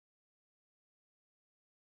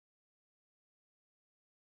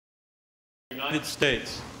United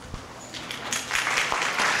States.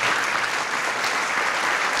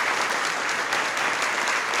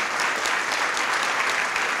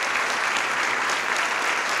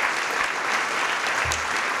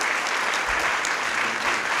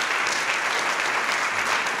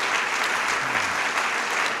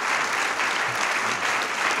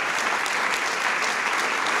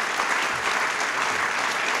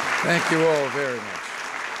 Thank you all very much.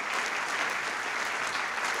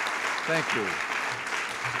 Thank you.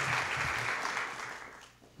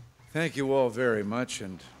 Thank you all very much,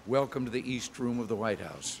 and welcome to the East Room of the White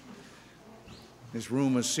House. This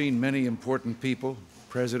room has seen many important people,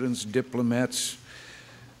 presidents, diplomats,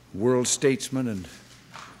 world statesmen, and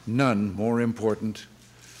none more important,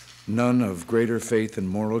 none of greater faith and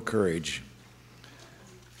moral courage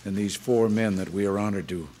than these four men that we are honored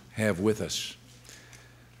to have with us.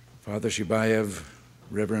 Father Shibayev,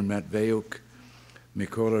 Reverend Matveyuk,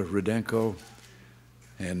 Mykola Rudenko,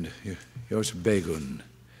 and Yosef Begun.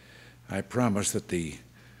 I promise that the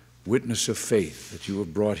witness of faith that you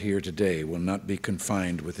have brought here today will not be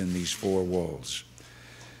confined within these four walls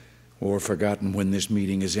or forgotten when this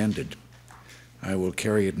meeting is ended. I will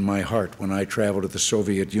carry it in my heart when I travel to the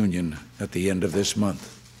Soviet Union at the end of this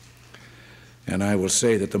month. And I will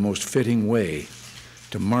say that the most fitting way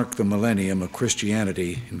to mark the millennium of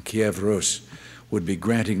Christianity in Kiev Rus would be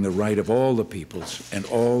granting the right of all the peoples and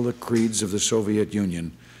all the creeds of the Soviet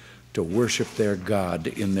Union to worship their God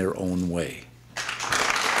in their own way.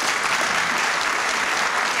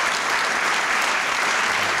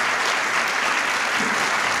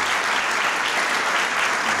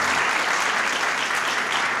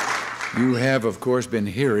 You have, of course, been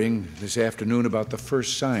hearing this afternoon about the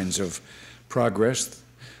first signs of progress.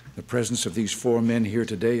 The presence of these four men here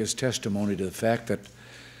today is testimony to the fact that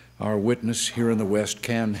our witness here in the West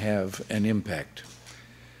can have an impact.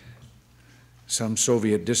 Some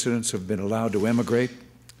Soviet dissidents have been allowed to emigrate.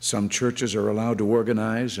 Some churches are allowed to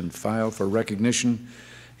organize and file for recognition.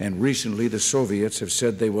 And recently, the Soviets have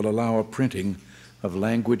said they will allow a printing of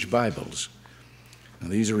language Bibles. Now,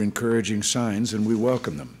 these are encouraging signs, and we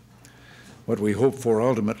welcome them. What we hope for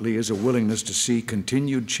ultimately is a willingness to see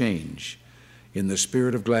continued change in the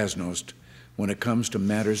spirit of glasnost when it comes to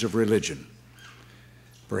matters of religion.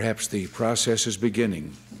 Perhaps the process is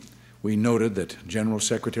beginning. We noted that General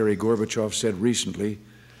Secretary Gorbachev said recently,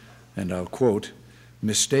 and I'll quote,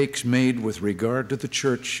 "Mistakes made with regard to the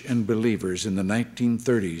church and believers in the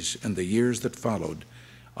 1930s and the years that followed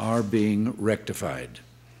are being rectified."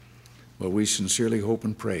 Well, we sincerely hope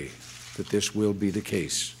and pray that this will be the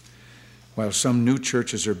case. While some new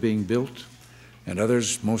churches are being built and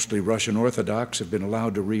others, mostly Russian Orthodox, have been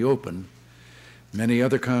allowed to reopen, many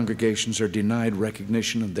other congregations are denied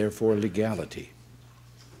recognition and therefore legality.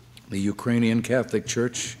 The Ukrainian Catholic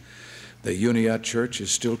Church, the Uniat Church,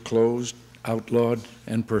 is still closed, outlawed,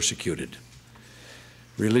 and persecuted.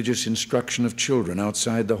 Religious instruction of children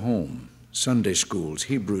outside the home, Sunday schools,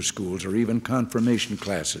 Hebrew schools, or even confirmation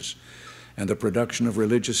classes, and the production of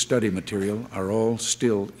religious study material are all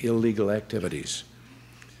still illegal activities.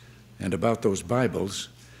 And about those Bibles,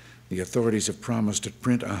 the authorities have promised to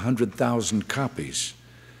print 100,000 copies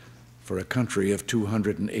for a country of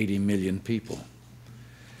 280 million people.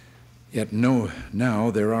 Yet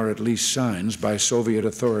now there are at least signs by Soviet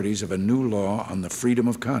authorities of a new law on the freedom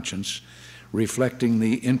of conscience reflecting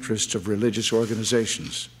the interests of religious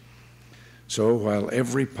organizations. So while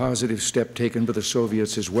every positive step taken by the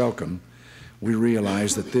Soviets is welcome, we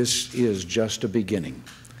realize that this is just a beginning.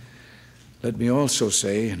 Let me also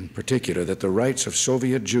say, in particular, that the rights of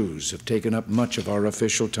Soviet Jews have taken up much of our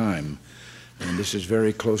official time, and this is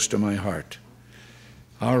very close to my heart.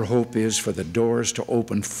 Our hope is for the doors to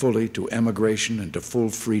open fully to emigration and to full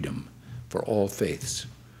freedom for all faiths.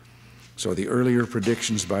 So the earlier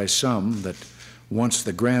predictions by some that once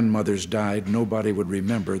the grandmothers died, nobody would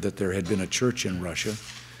remember that there had been a church in Russia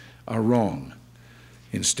are wrong.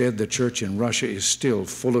 Instead, the church in Russia is still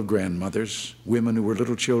full of grandmothers, women who were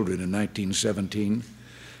little children in 1917,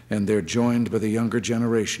 and they're joined by the younger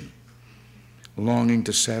generation, longing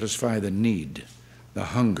to satisfy the need, the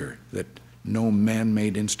hunger that no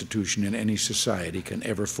man-made institution in any society can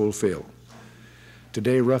ever fulfill.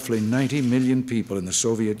 Today, roughly 90 million people in the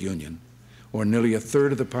Soviet Union, or nearly a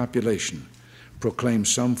third of the population, proclaim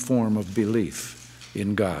some form of belief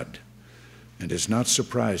in God. And it's not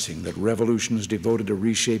surprising that revolutions devoted to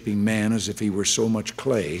reshaping man as if he were so much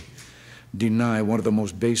clay deny one of the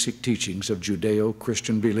most basic teachings of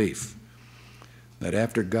Judeo-Christian belief, that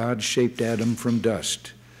after God shaped Adam from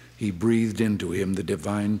dust, he breathed into him the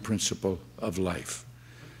divine principle of life.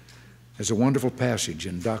 There's a wonderful passage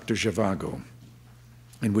in Dr. Zhivago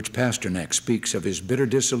in which Pasternak speaks of his bitter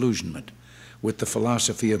disillusionment with the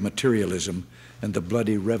philosophy of materialism and the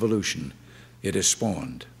bloody revolution it has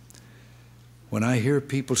spawned. When I hear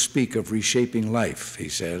people speak of reshaping life, he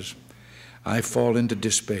says, I fall into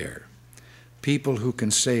despair. People who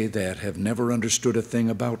can say that have never understood a thing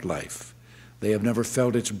about life. They have never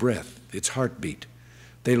felt its breath, its heartbeat.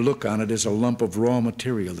 They look on it as a lump of raw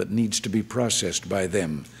material that needs to be processed by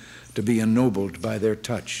them, to be ennobled by their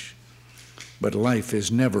touch. But life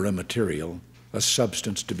is never a material, a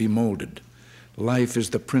substance to be molded. Life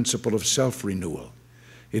is the principle of self-renewal.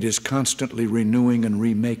 It is constantly renewing and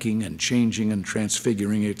remaking and changing and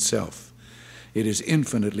transfiguring itself. It is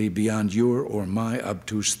infinitely beyond your or my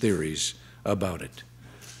obtuse theories about it.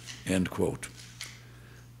 End quote.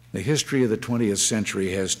 The history of the 20th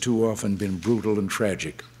century has too often been brutal and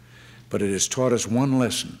tragic, but it has taught us one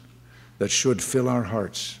lesson that should fill our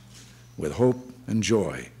hearts with hope and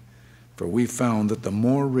joy, for we found that the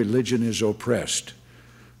more religion is oppressed,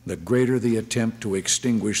 the greater the attempt to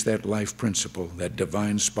extinguish that life principle, that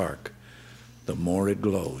divine spark, the more it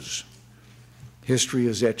glows. History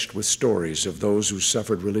is etched with stories of those who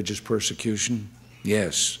suffered religious persecution,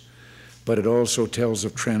 yes, but it also tells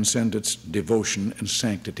of transcendence, devotion, and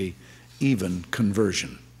sanctity, even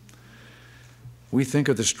conversion. We think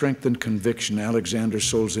of the strength and conviction Alexander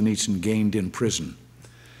Solzhenitsyn gained in prison,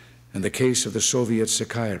 and the case of the Soviet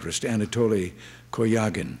psychiatrist Anatoly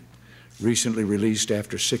Koyagin, recently released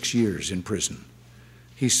after 6 years in prison.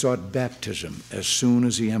 He sought baptism as soon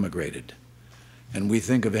as he emigrated. And we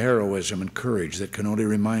think of heroism and courage that can only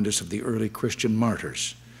remind us of the early Christian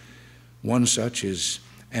martyrs. One such is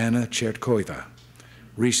Anna Chertkova,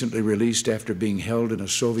 recently released after being held in a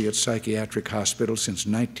Soviet psychiatric hospital since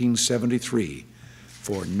 1973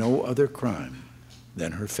 for no other crime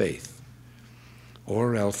than her faith.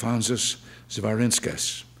 Or Alphonsus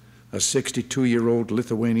Zvarinskas, a 62-year-old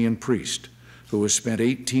Lithuanian priest who has spent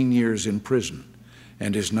 18 years in prison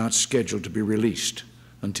and is not scheduled to be released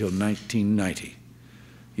until 1990.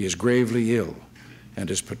 He is gravely ill and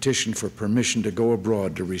has petitioned for permission to go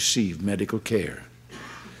abroad to receive medical care.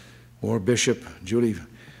 Or Bishop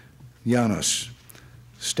Julianos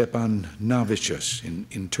Stepanovicius in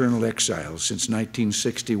internal exile since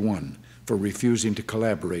 1961 for refusing to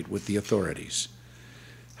collaborate with the authorities.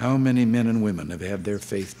 How many men and women have had their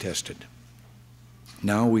faith tested?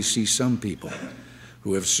 Now we see some people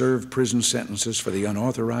who have served prison sentences for the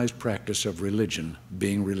unauthorized practice of religion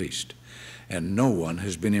being released, and no one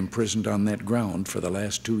has been imprisoned on that ground for the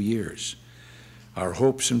last 2 years. Our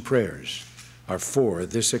hopes and prayers are for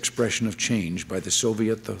this expression of change by the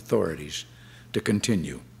Soviet authorities to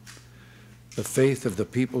continue. The faith of the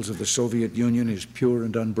peoples of the Soviet Union is pure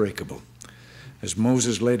and unbreakable. As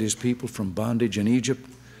Moses led his people from bondage in Egypt,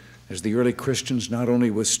 as the early Christians not only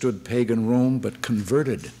withstood pagan Rome but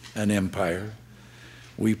converted an empire,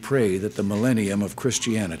 we pray that the millennium of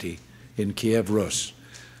Christianity in Kiev Rus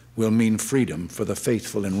will mean freedom for the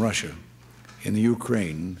faithful in Russia, in the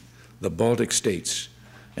Ukraine, the Baltic states,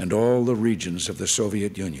 and all the regions of the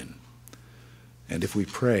Soviet Union. And if we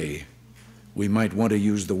pray, we might want to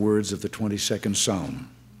use the words of the 22nd Psalm.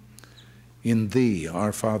 In thee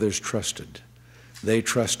our fathers trusted, they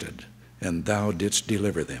trusted, and thou didst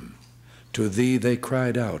deliver them. To thee they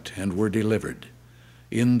cried out and were delivered.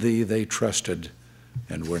 In thee they trusted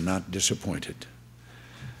and were not disappointed.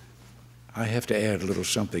 I have to add a little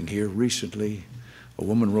something here. Recently, a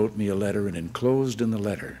woman wrote me a letter, and enclosed in the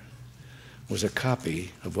letter was a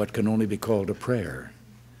copy of what can only be called a prayer.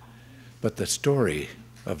 But the story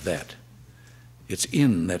of that, it's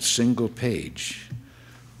in that single page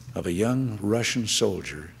of a young Russian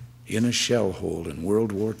soldier in a shell hole in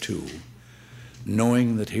World War II,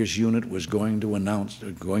 knowing that his unit was going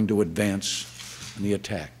to advance in the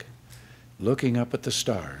attack, looking up at the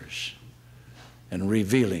stars and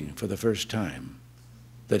revealing for the first time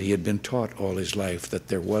that he had been taught all his life that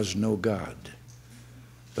there was no God.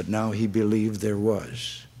 But now he believed there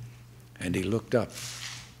was, and he looked up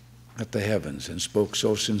at the heavens and spoke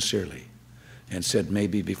so sincerely and said,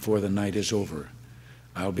 maybe before the night is over,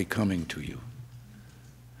 I'll be coming to you.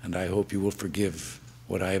 And I hope you will forgive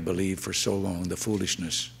what I have believed for so long, the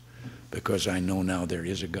foolishness, because I know now there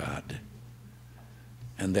is a God.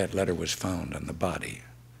 And that letter was found on the body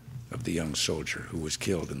of the young soldier who was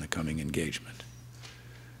killed in the coming engagement.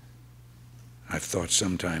 I've thought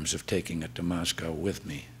sometimes of taking it to Moscow with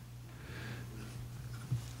me.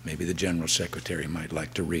 Maybe the General Secretary might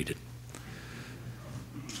like to read it.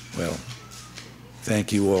 Well,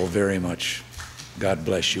 thank you all very much. God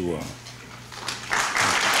bless you all.